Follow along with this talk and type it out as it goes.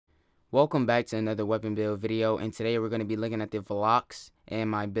Welcome back to another weapon build video, and today we're going to be looking at the Velox and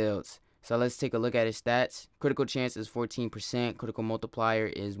my builds. So let's take a look at his stats. Critical chance is 14%, critical multiplier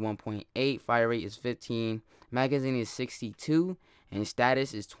is 1.8, fire rate is 15, magazine is 62, and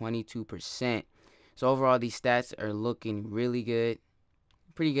status is 22%. So overall these stats are looking really good,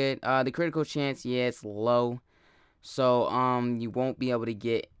 pretty good. The critical chance, yeah, it's low. So you won't be able to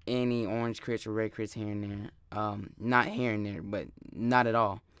get any orange crits or red crits here and there. Not here and there, but not at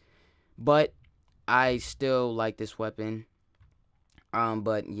all. But I still like this weapon.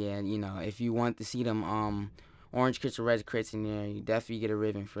 But yeah, you know, if you want to see them orange crits or red crits in there, you definitely get a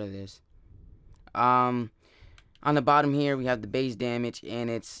ribbon for this. On the bottom here we have the base damage, and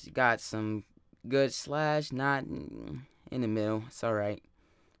it's got some good slash, not in the middle. It's alright.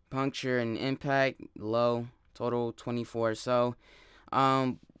 Puncture and impact low, total 24. So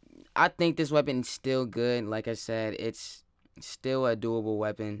I think this weapon is still good. Like I said, it's still a doable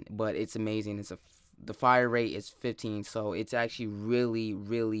weapon, but it's amazing. The fire rate is 15, so it's actually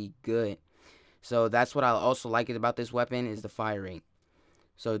really good. So that's what I also like about this weapon is the fire rate.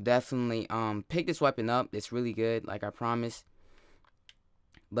 So definitely pick this weapon up. It's really good, like I promised.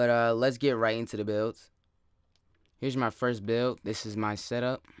 But let's get right into the builds. Here's my first build. This is my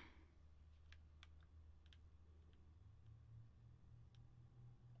setup.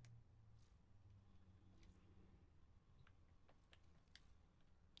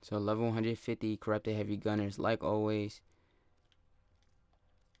 So level 150 corrupted heavy gunners, like always.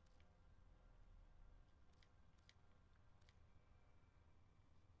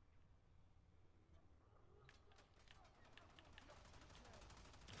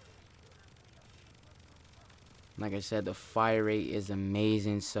 Like I said, the fire rate is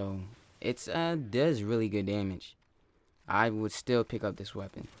amazing, so it's does really good damage. I would still pick up this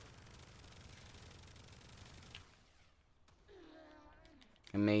weapon.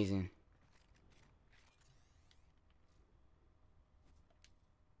 Amazing.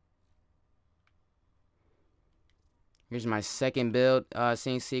 Here's my second build.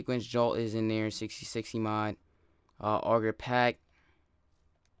 Same sequence. Jolt is in there. 60/60 mod. Auger pack.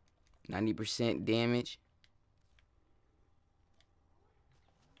 90% damage.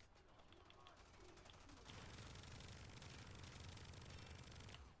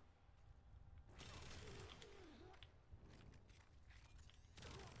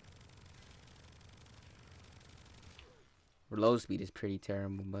 Reload speed is pretty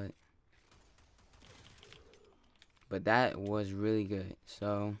terrible, but that was really good.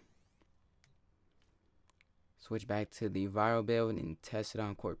 So switch back to the viral build and test it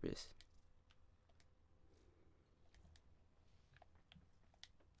on Corpus.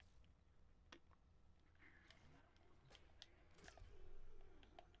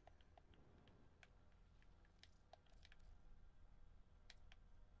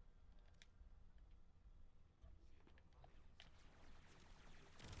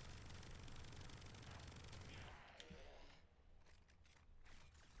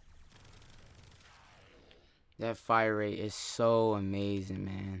 That fire rate is so amazing,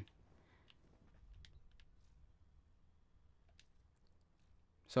 man.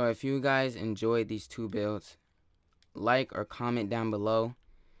 So if you guys enjoyed these two builds, like or comment down below.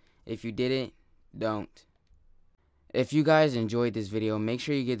 If you didn't, don't. If you guys enjoyed this video, make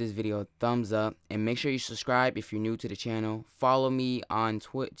sure you give this video a thumbs up, and make sure you subscribe if you're new to the channel. Follow me on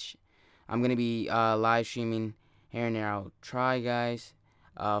Twitch. I'm going to be live streaming here and there. I'll try, guys.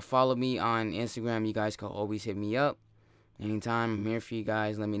 Follow me on Instagram. You guys can always hit me up anytime. I'm here for you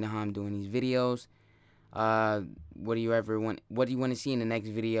guys. Let me know how I'm doing these videos. What do you want to see in the next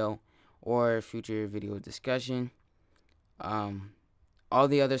video or future video discussion? All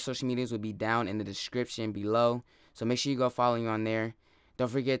the other social medias will be down in the description below, so make sure you go follow me on there.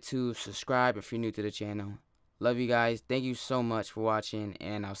 Don't forget to subscribe if you're new to the channel. Love you guys. Thank you so much for watching,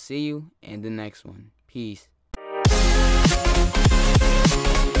 and I'll see you in the next one. Peace.